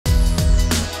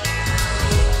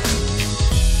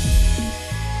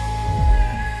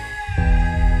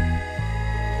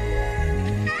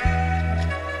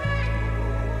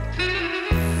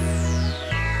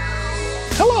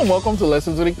welcome to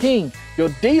Lessons with the King, your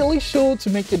daily show to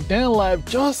make your damn life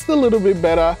just a little bit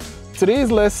better.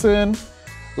 Today's lesson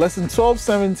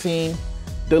 1217,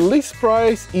 the list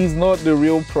price is not the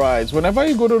real price. Whenever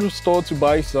you go to the store to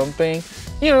buy something,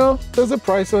 you know, there's a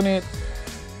price on it.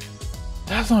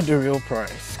 That's not the real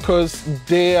price, because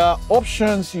there are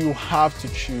options you have to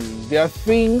choose. There are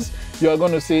things you are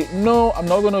going to say, no, I'm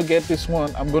not going to get this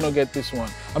one, I'm going to get this one.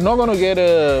 I'm not going to get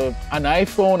an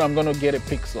iPhone, I'm going to get a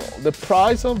Pixel. The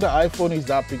price of the iPhone is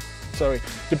that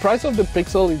the price of the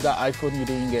Pixel is that iPhone you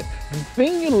didn't get. The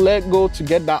thing you let go to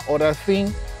get that other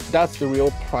thing, that's the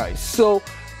real price. So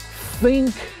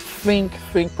think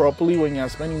properly when you're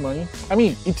spending money. I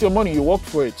mean, it's your money, you work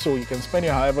for it, so you can spend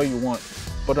it however you want.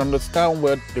 But understand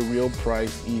what the real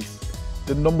price is.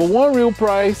 The number one real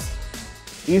price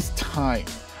is time.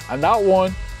 And that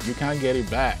one, you can't get it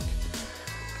back.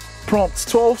 Prompt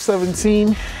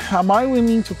 1217. Am I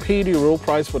willing to pay the real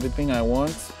price for the thing I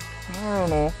want? I don't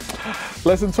know.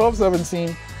 Lesson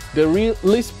 1217. The real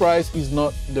list price is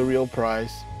not the real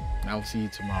price. I'll see you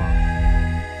tomorrow.